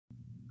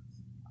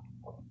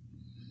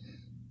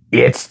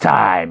It's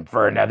time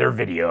for another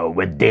video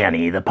with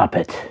Danny the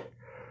Puppet.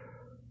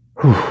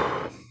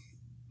 Whew.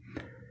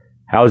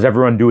 How's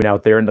everyone doing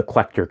out there in the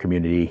collector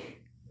community?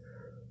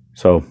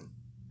 So,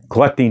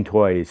 collecting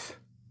toys,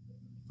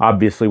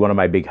 obviously one of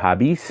my big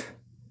hobbies.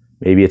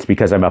 Maybe it's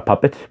because I'm a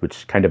puppet,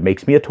 which kind of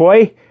makes me a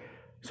toy.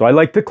 So I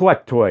like to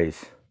collect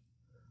toys.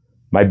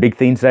 My big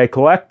things that I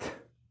collect: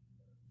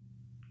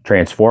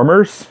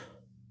 Transformers,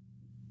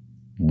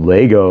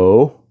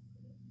 Lego,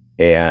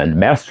 and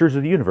Masters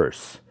of the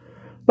Universe.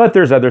 But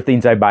there's other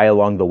things I buy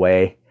along the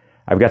way.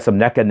 I've got some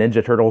NECA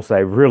Ninja Turtles that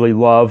I really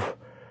love.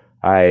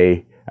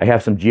 I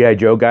have some G.I.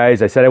 Joe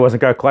guys. I said I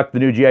wasn't going to collect the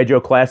new G.I.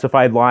 Joe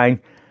Classified line,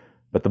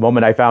 but the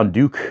moment I found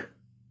Duke,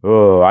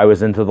 I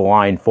was into the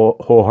line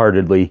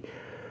wholeheartedly.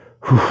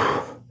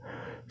 Whew.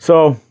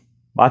 So,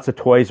 lots of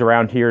toys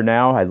around here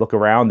now. I look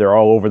around, they're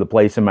all over the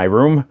place in my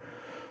room,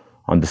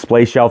 on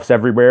display shelves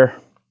everywhere.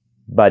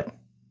 But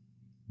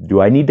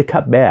do I need to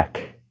cut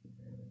back?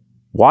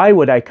 Why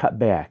would I cut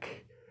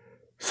back?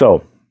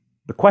 So,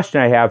 the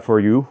question I have for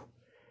you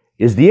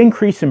is the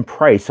increase in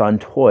price on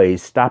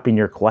toys stopping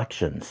your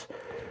collections?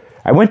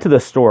 I went to the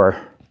store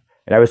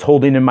and I was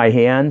holding in my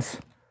hands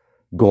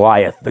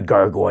Goliath the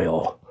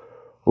Gargoyle.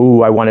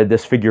 Ooh, I wanted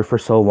this figure for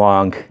so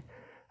long.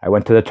 I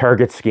went to the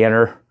Target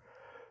scanner.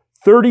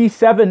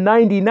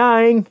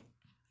 $37.99.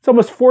 It's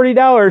almost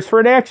 $40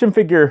 for an action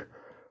figure.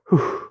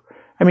 Whew.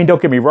 I mean,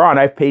 don't get me wrong,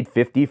 I've paid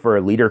 $50 for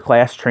a leader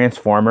class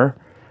Transformer,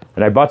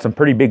 and I bought some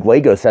pretty big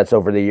Lego sets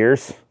over the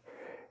years.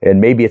 And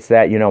maybe it's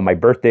that, my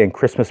birthday and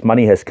Christmas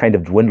money has kind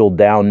of dwindled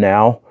down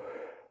now.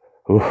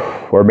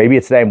 Or maybe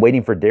it's that I'm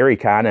waiting for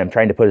DairyCon and I'm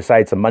trying to put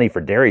aside some money for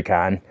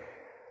DairyCon.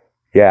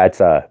 Yeah, it's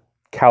a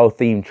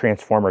cow-themed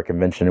Transformer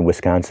convention in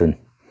Wisconsin.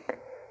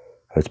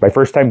 It's my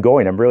first time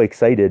going. I'm really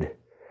excited.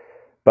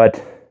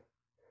 But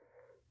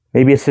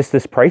maybe it's just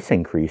this price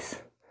increase.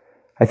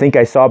 I think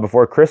I saw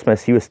before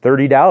Christmas he was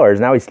 $30.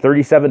 Now he's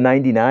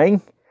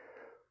 $37.99.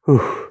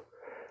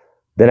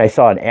 Then I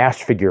saw an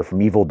Ash figure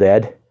from Evil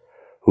Dead.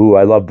 Ooh,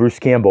 I love Bruce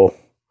Campbell.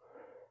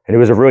 And it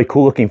was a really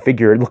cool looking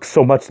figure. It looks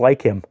so much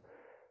like him.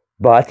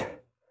 But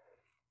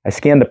I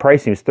scanned the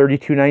price and it was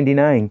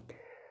 $32.99.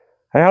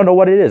 I don't know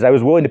what it is. I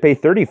was willing to pay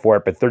 $30 for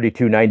it, but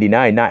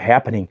 $32.99, not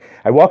happening.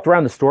 I walked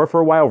around the store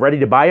for a while, ready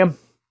to buy them.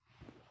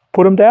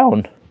 Put them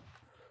down.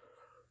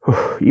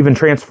 Even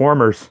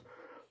Transformers.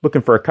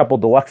 Looking for a couple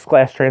deluxe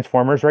class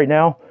Transformers right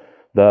now.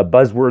 The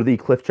Buzzworthy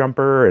Cliff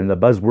Jumper and the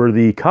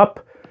Buzzworthy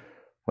Cup.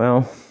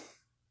 Well,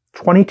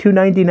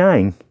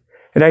 $22.99.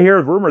 And I hear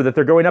a rumor that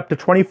they're going up to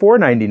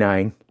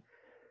 $24.99.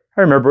 I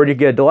remember when you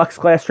get a deluxe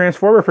class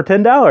Transformer for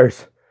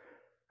 $10.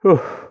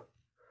 Whew.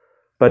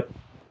 But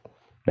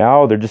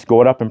now they're just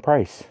going up in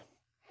price.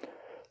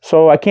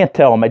 So I can't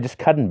tell. Am I just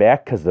cutting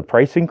back because of the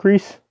price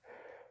increase?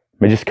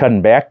 Am I just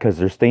cutting back because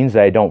there's things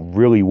that I don't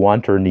really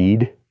want or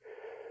need?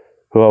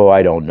 Oh,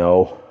 I don't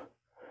know.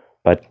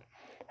 But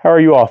how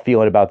are you all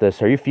feeling about this?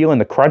 Are you feeling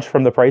the crunch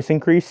from the price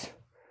increase?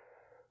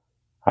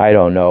 I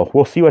don't know.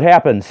 We'll see what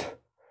happens.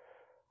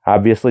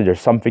 Obviously,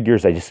 there's some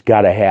figures I just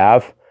gotta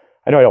have.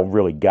 I know I don't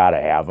really gotta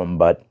have them,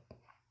 but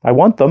I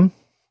want them.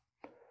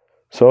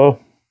 So,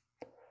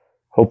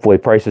 hopefully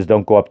prices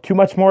don't go up too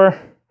much more.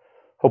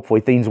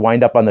 Hopefully things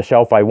wind up on the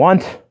shelf I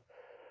want.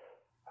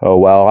 Oh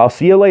well, I'll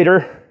see you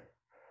later.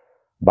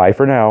 Bye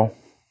for now.